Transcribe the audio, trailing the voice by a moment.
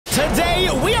Today,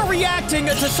 we are reacting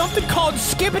to something called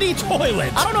Skibidi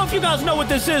Toilet. I don't know if you guys know what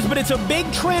this is, but it's a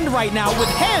big trend right now with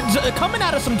heads coming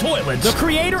out of some toilets. The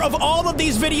creator of all of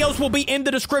these videos will be in the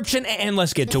description, and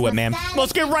let's get to it, man.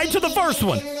 Let's get right to the first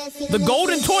one. The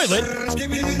golden toilet.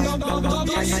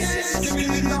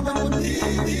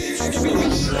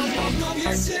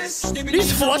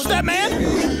 He's flushed that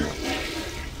man?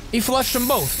 He flushed them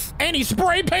both. And he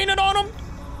spray painted on them?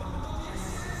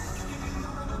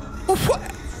 What?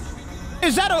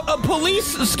 Is that a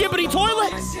police Skibidi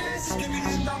toilet?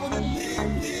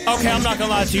 Okay, I'm not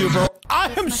gonna lie to you, bro.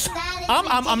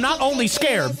 I'm not only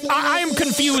scared. I am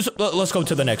confused. Let's go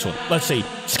to the next one. Let's see.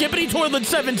 Skibidi Toilet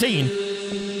 17.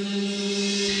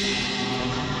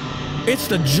 It's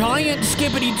the giant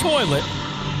Skibidi toilet.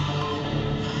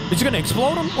 Is it gonna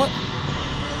explode him?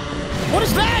 What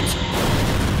is that?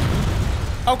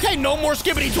 Okay, no more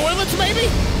Skibidi toilets, maybe?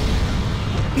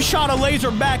 He shot a laser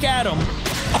back at him.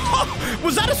 Oh,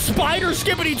 was that a spider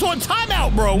Skibidi toilet? Time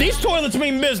out, bro. These toilets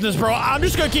mean business, bro. I'm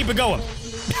just gonna keep it going.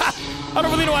 I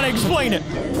don't really know how to explain it.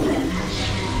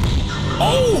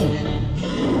 Oh!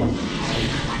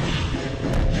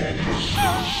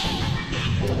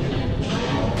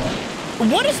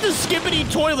 What is the Skibidi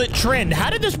toilet trend? How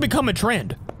did this become a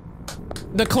trend?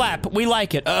 The clap, we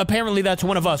like it. Apparently that's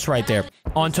one of us right there.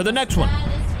 On to the next one.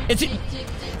 Is it?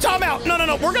 Time out. No.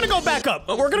 We're gonna go back up.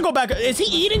 We're gonna go back up. Is he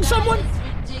eating someone?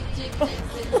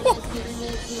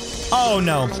 Oh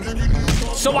no.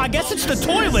 So I guess it's the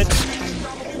toilets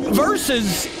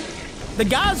versus the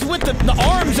guys with the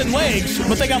arms and legs,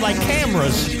 but they got like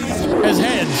cameras as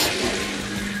heads.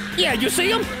 Yeah, you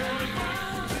see them?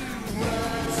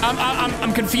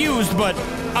 I'm confused, but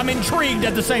I'm intrigued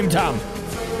at the same time.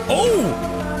 Oh!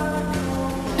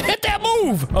 Hit that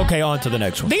move! Okay, on to the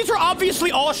next one. These are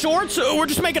obviously all shorts. We're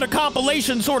just making a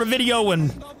compilation sort of video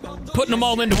and putting them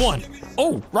all into one.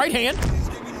 Oh, right hand.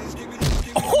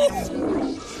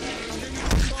 Oh!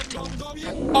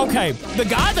 Okay, the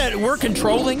guy that we're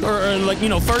controlling, or like, you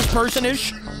know, first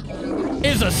person-ish,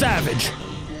 is a savage.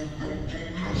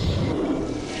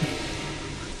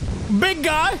 Big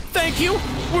guy, thank you.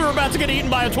 We were about to get eaten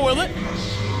by a toilet.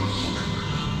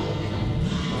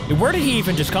 Where did he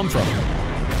even just come from?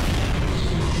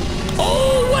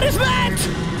 Oh, what is that?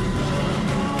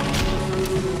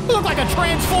 Look like a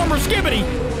Transformer Skibidi.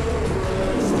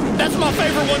 That's my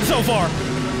favorite one so far.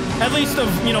 At least of,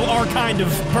 you know, our kind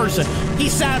of person. He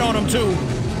sat on him too.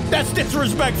 That's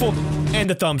disrespectful. And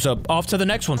the thumbs up. Off to the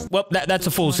next one. Well, that's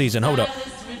a full season. Hold up.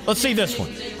 Let's see this one.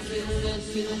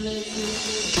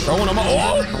 Throwing him.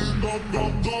 Oh!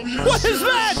 What is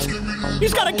that?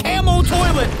 He's got a camo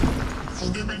toilet.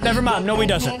 Never mind. No, he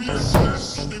doesn't.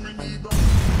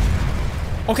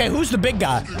 Okay, who's the big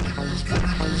guy?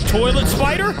 Toilet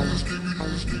spider?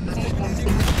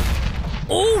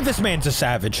 Oh, this man's a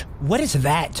savage. What is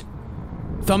that?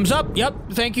 Thumbs up.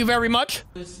 Yep. Thank you very much.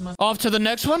 Off to the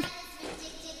next one.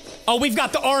 Oh, we've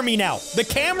got the army now. The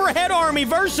camera head army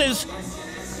versus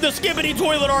the Skibidi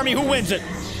toilet army. Who wins it?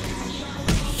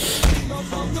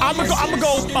 I'm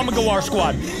gonna go our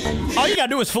squad. All you gotta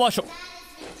do is flush them.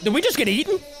 Did we just get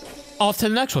eaten? Off to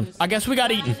the next one. I guess we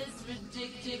got eaten.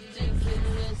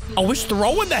 Oh, he's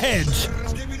throwing the heads.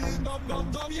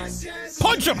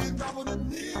 Punch him.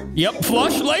 Yep,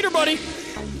 flush later, buddy.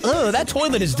 Ugh, that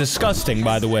toilet is disgusting,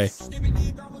 by the way.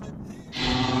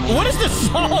 What is this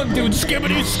song, dude?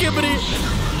 Skibidi, Skibidi.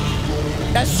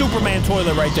 That's Superman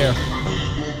toilet right there.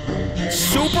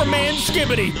 Superman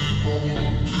Skibidi.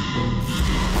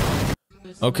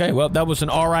 Okay, well, that was an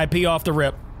RIP off the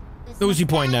rip. Who's he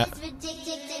pointing at?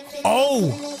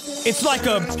 Oh, it's like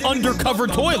a undercover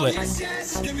toilet.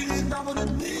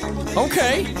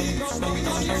 Okay.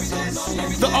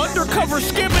 The undercover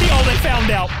Skibidi. Oh, they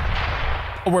found out.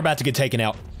 Oh, we're about to get taken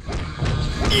out.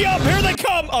 Yup, here they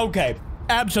come. Okay.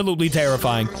 Absolutely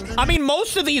terrifying. I mean,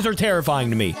 most of these are terrifying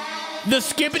to me. The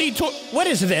Skibidi what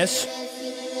is this?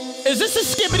 Is this a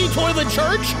Skibidi toilet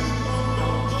church?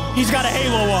 He's got a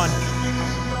halo on.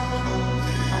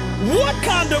 What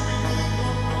kind of...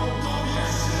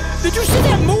 Did you see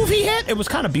that move he hit? It was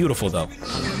kind of beautiful, though.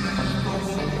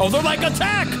 Oh, they're like,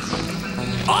 attack!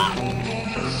 Ah!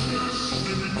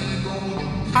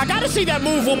 I gotta see that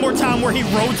move one more time where he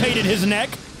rotated his neck.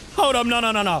 Hold up,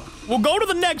 no. We'll go to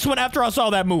the next one after I saw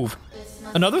that move.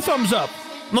 Another thumbs up.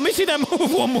 Let me see that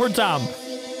move one more time.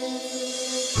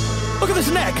 Look at this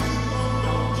neck.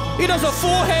 He does a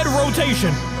full head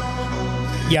rotation.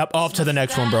 Yep, off to the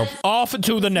next one, bro. Off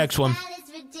to the next one.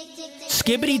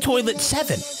 Skibidi Toilet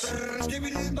 7.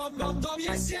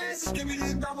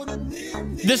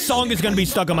 This song is gonna be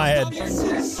stuck in my head.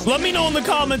 Let me know in the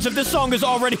comments if this song is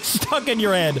already stuck in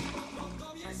your head.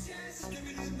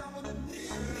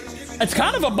 It's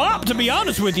kind of a bop, to be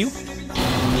honest with you.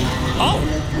 Oh.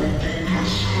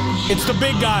 It's the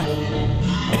big guy.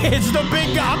 It's the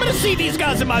big guy. I'm gonna see these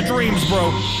guys in my dreams,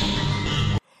 bro.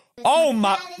 Oh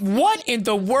my, what in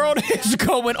the world is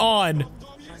going on?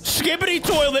 Skibidi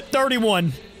Toilet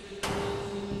 31.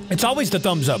 It's always the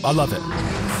thumbs up. I love it.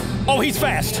 Oh, he's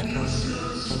fast.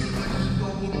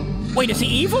 Wait, is he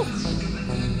evil?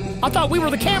 I thought we were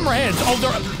the camera heads. Oh,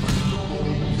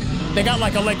 they got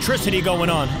like electricity going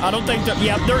on. I don't think that,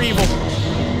 yeah, they're evil.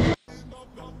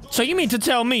 So you mean to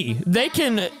tell me they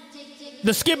can,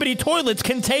 the Skibidi Toilets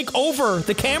can take over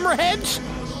the camera heads?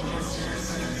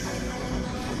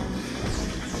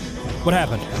 What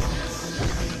happened?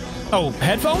 Oh,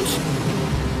 headphones?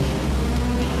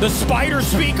 The spider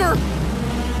speaker?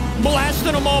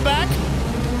 Blasting them all back?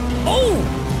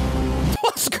 Oh!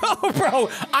 Let's go, bro.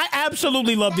 I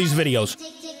absolutely love these videos.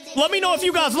 Let me know if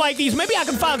you guys like these. Maybe I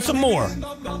can find some more.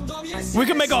 We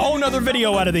can make a whole nother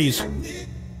video out of these.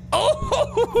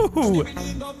 Oh!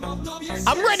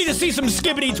 I'm ready to see some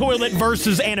Skibidi Toilet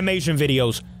versus animation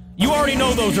videos. You already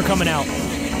know those are coming out.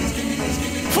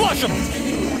 Flush them!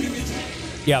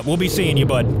 Yeah, we'll be seeing you,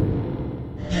 bud.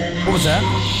 What was that?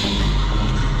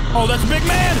 Oh, that's Big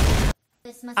Man!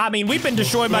 I mean, we've been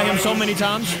destroyed by him so many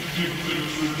times.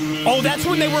 Oh, that's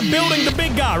when they were building the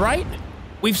big guy, right?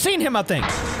 We've seen him, I think.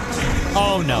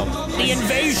 Oh, no. The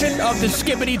invasion of the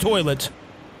Skibidi Toilet.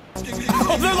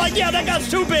 Oh, they're like, yeah, that guy's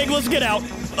too big. Let's get out.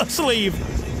 Let's leave.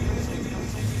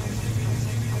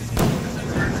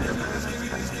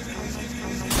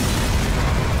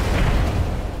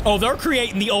 Oh, they're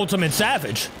creating the ultimate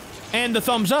savage. And the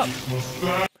thumbs up.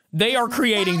 They are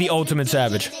creating the ultimate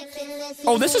savage.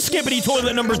 Oh, this is Skibidi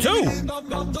Toilet number 2.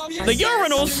 The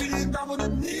urinals.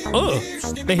 Ugh.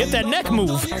 They hit that neck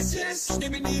move.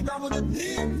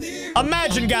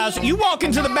 Imagine, guys, you walk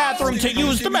into the bathroom to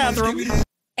use the bathroom,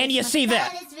 and you see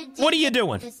that. What are you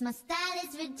doing?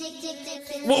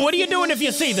 What are you doing if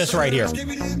you see this right here?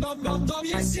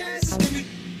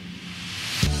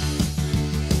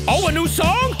 Oh, a new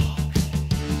song?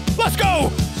 Let's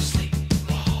go!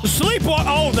 Sleepwalk.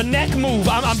 Oh, the neck move.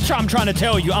 I'm trying to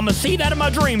tell you. I'm gonna see that in my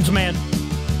dreams, man.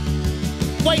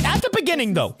 Wait, at the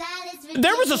beginning, though,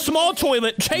 there was a small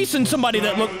toilet chasing somebody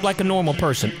that looked like a normal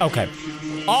person. Okay.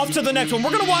 Off to the next one.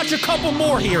 We're gonna watch a couple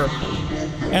more here.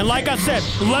 And like I said,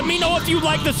 let me know if you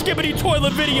like the Skibidi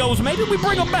Toilet videos. Maybe we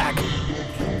bring them back.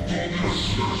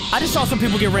 I just saw some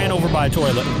people get ran over by a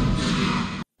toilet.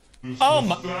 Oh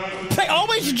my. They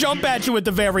always jump at you at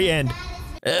the very end.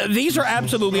 These are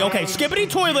absolutely okay. Skibidi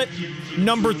Toilet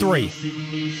number 3.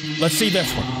 Let's see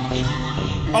this one.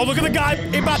 Oh, look at the guy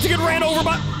about to get ran over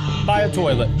by a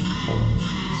toilet.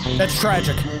 That's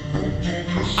tragic.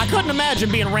 I couldn't imagine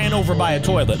being ran over by a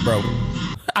toilet, bro.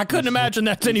 I couldn't imagine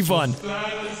that's any fun.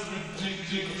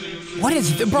 What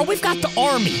is this? Bro, we've got the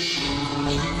army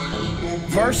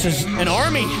versus an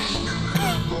army.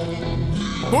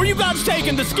 Who are you guys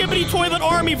taking? The Skibidi Toilet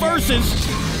army versus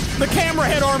the camera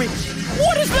head army.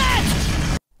 What is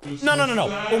that? No.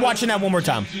 We're watching that one more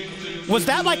time. Was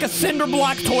that like a cinder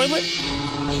block toilet?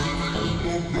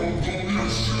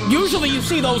 Usually you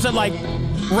see those at like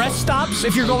rest stops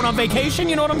if you're going on vacation,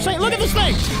 you know what I'm saying? Look at this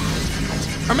thing.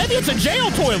 Or maybe it's a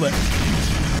jail toilet.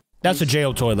 That's a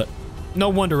jail toilet. No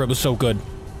wonder it was so good.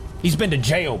 He's been to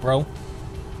jail, bro.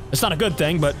 It's not a good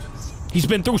thing, but he's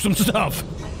been through some stuff.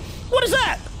 What is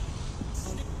that?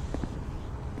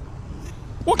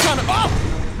 What kind of... Oh!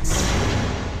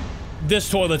 This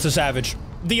toilet's a savage.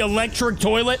 The electric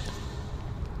toilet?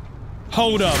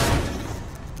 Hold up.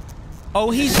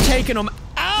 Oh, he's taking them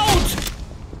out!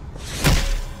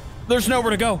 There's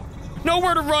nowhere to go.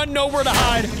 Nowhere to run, nowhere to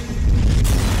hide.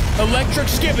 Electric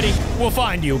Skibidi will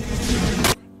find you.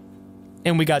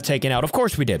 And we got taken out. Of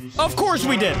course we did. Of course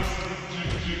we did.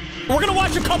 We're gonna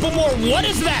watch a couple more. What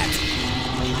is that?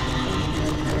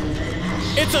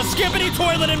 It's a Skibidi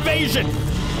Toilet invasion.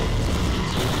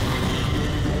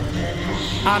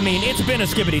 I mean, it's been a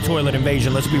Skibidi Toilet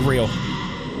invasion, let's be real.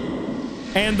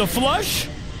 And the flush?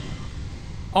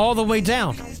 All the way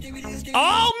down.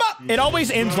 Oh my! It always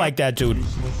ends like that, dude.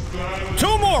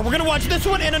 2 more. We're gonna watch this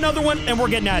one and another one, and we're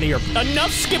getting out of here.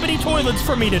 Enough Skibidi Toilets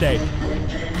for me today.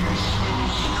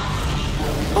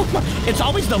 Oh my. It's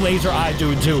always the laser eye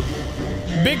dude, too.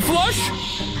 Big flush?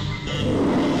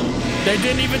 They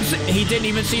didn't even see, he didn't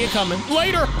even see it coming.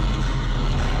 Later.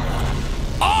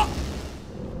 Oh!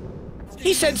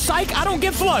 He said, psych, I don't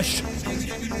get flush.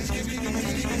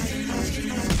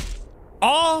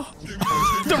 Oh,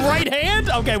 the right hand?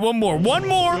 Okay, one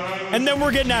more, and then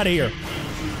we're getting out of here.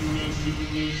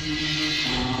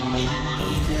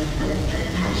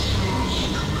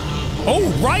 Oh,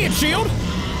 riot shield.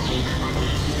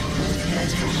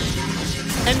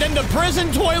 And then the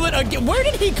prison toilet again. Where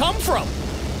did he come from?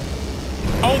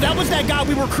 Oh, that was that guy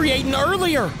we were creating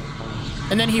earlier.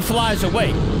 And then he flies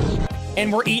away.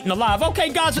 And we're eaten alive. Okay,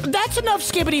 guys, that's enough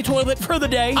Skibidi toilet for the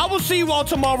day. I will see you all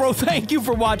tomorrow. Thank you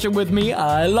for watching with me.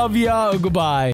 I love ya. Goodbye.